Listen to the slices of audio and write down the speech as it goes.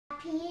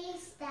Happy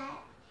Easter.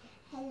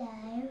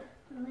 Hello.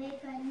 We're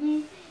going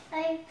to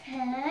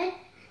open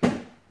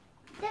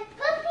the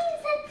puppy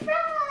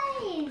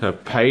surprise.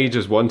 Paige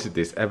has wanted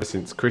this ever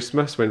since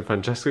Christmas when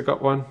Francesca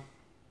got one,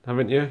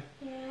 haven't you?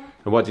 Yeah.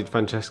 And what did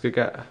Francesca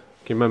get? Can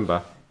you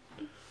remember?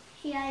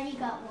 She only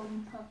got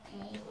one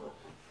puppy.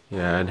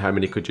 Yeah, and how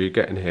many could you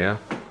get in here?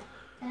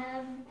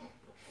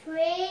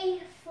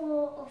 3, 4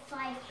 or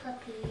 5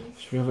 puppies.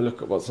 Should we have a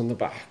look at what's on the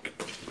back?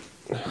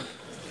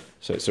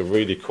 So it's a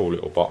really cool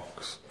little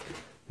box.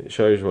 It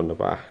shows you on the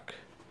back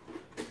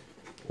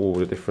all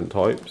the different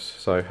types.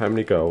 So how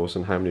many girls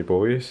and how many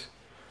boys?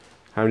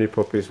 How many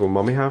puppies will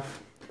Mummy have?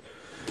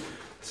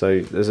 So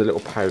there's a little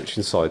pouch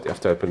inside that you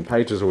have to open.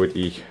 Paige has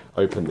already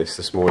opened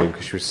this morning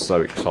because she was so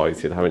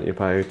excited, haven't you,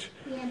 Paige?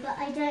 Yeah, but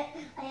I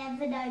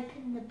haven't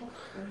opened the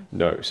bottom.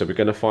 No, so we're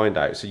going to find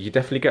out. So you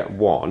definitely get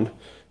one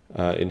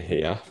in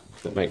here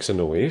that makes a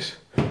noise.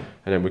 And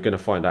then we're going to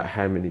find out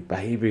how many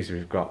babies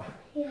we've got.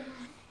 Yeah.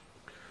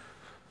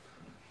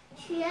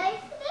 Should we open it?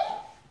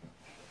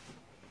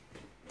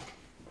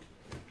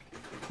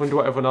 Wonder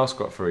what everyone else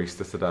got for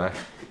Easter today.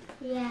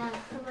 Yeah,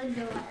 I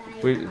wonder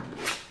what they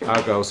got.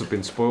 Our girls have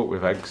been spoilt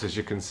with eggs, as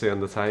you can see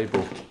on the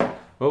table.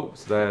 Oh,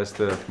 so there's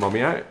the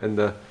mummy out and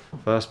the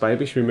first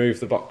baby. Should we move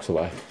the box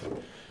away?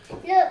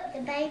 Look,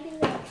 the baby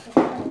looks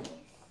like this.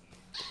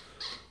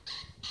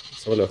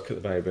 Let's have a look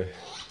at the baby.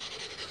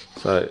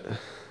 So,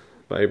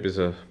 babies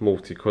are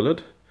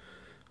multicoloured,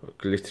 got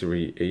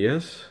glittery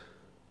ears.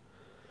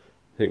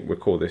 I think we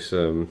call this.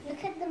 Look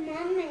at the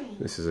mummy.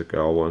 This is a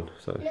girl one.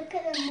 So. Look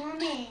at the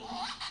mummy.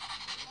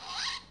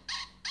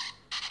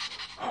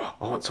 I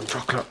want some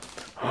chocolate.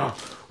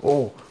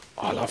 Oh,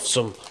 I'll have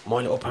some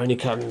My Little Pony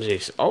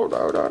candies. Oh no,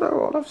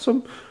 I'll have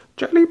some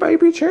jelly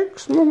baby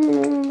chicks. Should we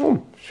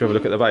have a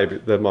look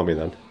at the mummy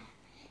then?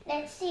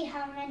 Let's see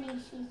how many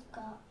she's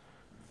got.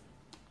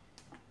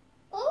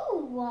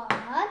 Oh,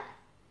 1,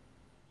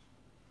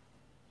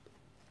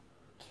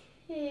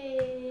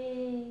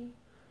 2.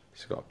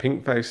 She's got a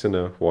pink face and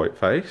a white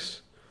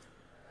face.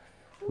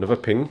 Another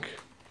pink.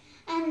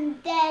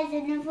 And there's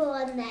another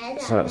one there.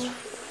 So that's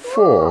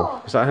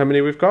 4. Is that how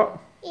many we've got?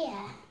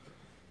 Yeah.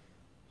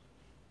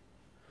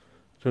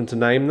 Do you want to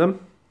name them?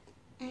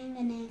 I'm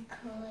going to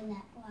call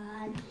that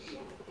one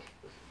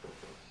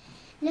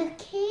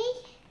Lucky.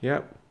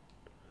 Yep.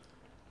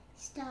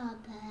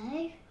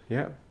 Starbow.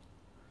 Yep.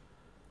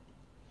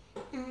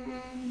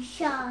 And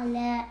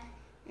Charlotte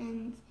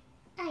and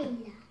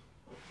Ayla.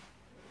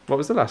 What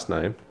was the last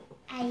name?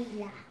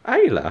 Ayla.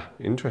 Ayla.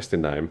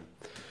 Interesting name.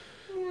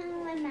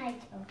 No, I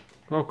made her.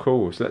 Oh,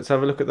 cool. So let's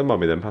have a look at the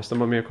mummy then. Pass the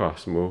mummy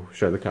across and we'll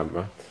show the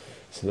camera.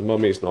 So the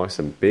mummy is nice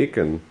and big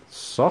and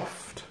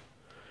soft.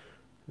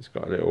 It's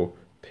got a little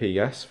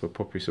PS for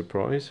puppy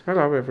surprise.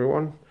 Hello,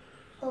 everyone.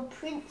 Or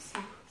princess.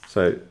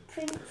 So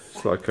Princess.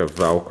 it's like a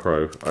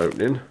Velcro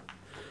opening.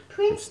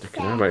 Princess.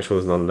 Sticking out. Make sure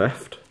there's none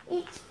left.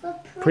 It's for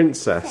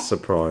Princess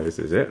surprise,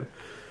 is it?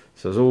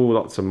 So there's all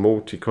lots of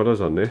multicolours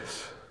on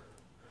this.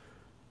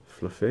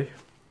 Fluffy.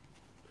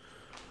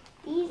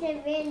 These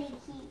are really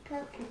cute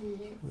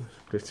puppies.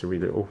 Glittery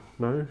little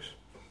nose.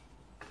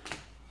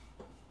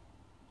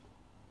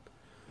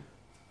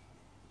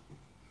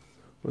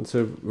 Want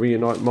to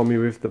reunite Mummy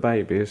with the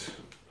babies?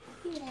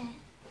 Yeah.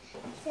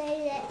 So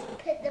let's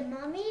put the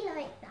mummy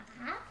like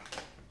that.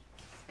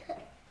 Put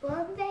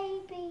one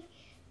baby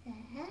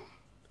there.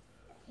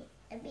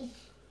 Let me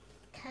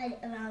turn it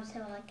around so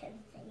I can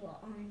see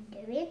what I'm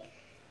doing.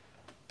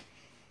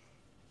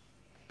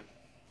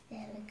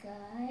 There we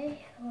go.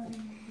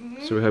 One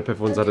there. So we hope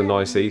everyone's had a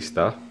nice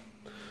Easter.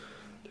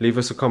 Leave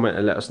us a comment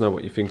and let us know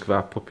what you think of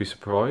our puppy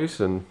surprise,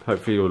 and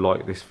hopefully you'll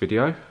like this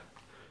video.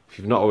 If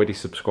you've not already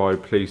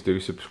subscribed, please do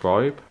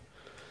subscribe.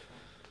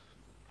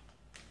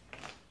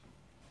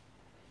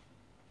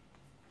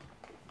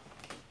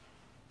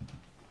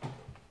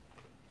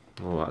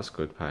 Oh, that's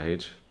good,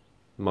 Paige.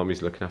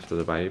 Mummy's looking after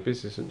the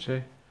babies, isn't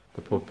she?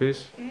 The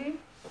puppies. Mm.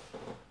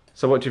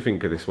 So what do you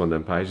think of this one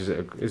then, Paige? Is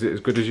it as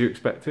good as you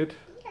expected?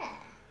 Yeah.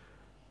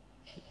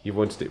 You've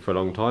wanted it for a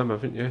long time,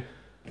 haven't you?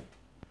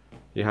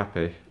 You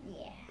happy?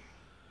 Yeah.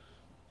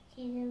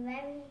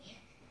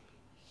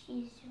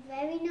 She's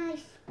very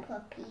nice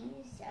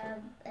puppies.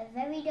 A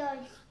very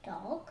nice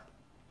dog.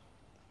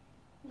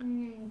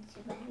 And it's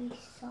very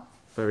soft.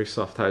 Very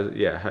soft. How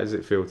does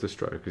it feel to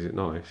stroke? Is it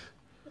nice?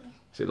 Yeah.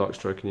 Is it like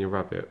stroking your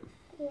rabbit?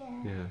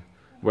 Yeah. Yeah.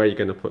 Where are you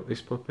going to put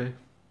this puppy?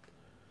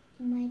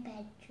 In my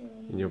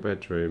bedroom. In your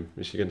bedroom.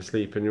 Is she going to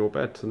sleep in your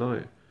bed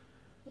tonight?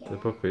 Yeah. The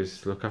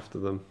puppies, look after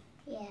them.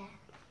 Yeah.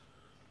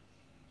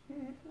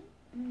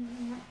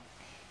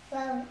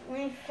 Well,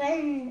 my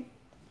friend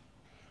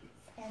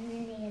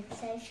Emily and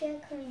Sophie are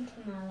coming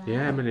tomorrow.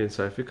 Yeah, Emily and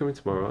Sophie are coming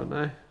tomorrow, aren't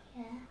they?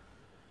 Yeah.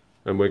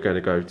 And we're going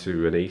to go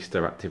to an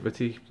Easter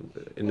activity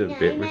in a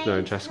bit with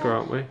Francesca,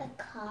 aren't we? A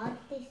card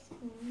this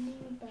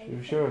morning. Should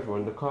we show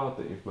everyone the card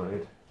that you've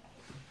made?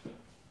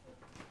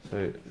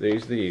 So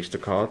these are the Easter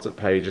cards that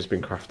Paige has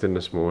been crafting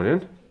this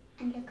morning.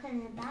 And look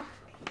on the back.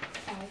 It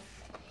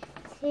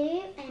says,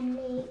 to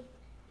Emily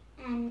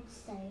and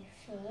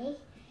Sophie,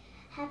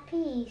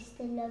 Happy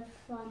Easter love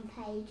from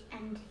Paige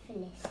and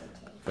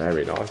Felicity.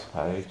 Very nice,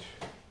 Paige.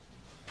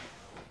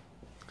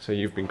 So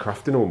you've been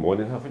crafting all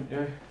morning, haven't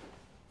you?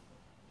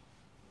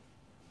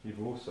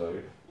 You've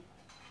also...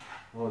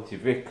 Auntie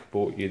Vic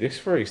bought you this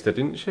for Easter,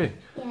 didn't she?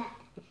 Yeah.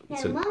 No,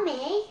 So-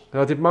 Mummy.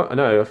 I did.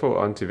 No, I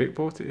thought Auntie Vic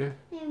bought it you.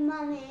 No,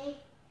 Mummy.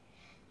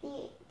 The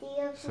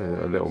other So one.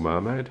 a Little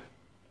Mermaid.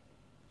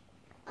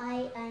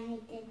 I only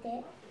did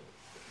it.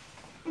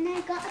 And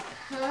I got a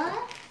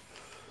purse.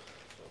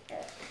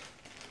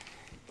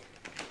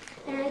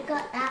 And I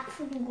got that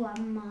from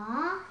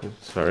Grandma.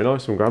 It's very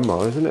nice from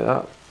Grandma, isn't it,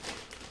 that?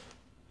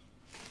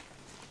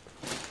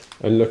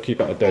 And look, you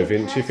got a Da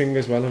Vinci thing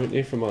as well, haven't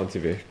you, from Auntie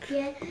Vic?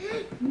 Yeah.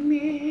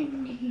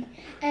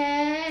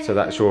 So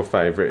that's your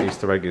favourite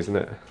Easter egg, isn't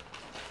it?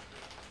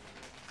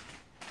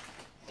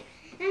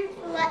 Thanks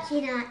for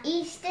watching our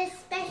Easter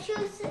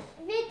special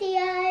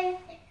video.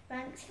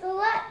 Thanks for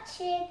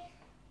watching.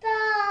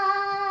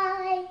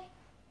 Bye.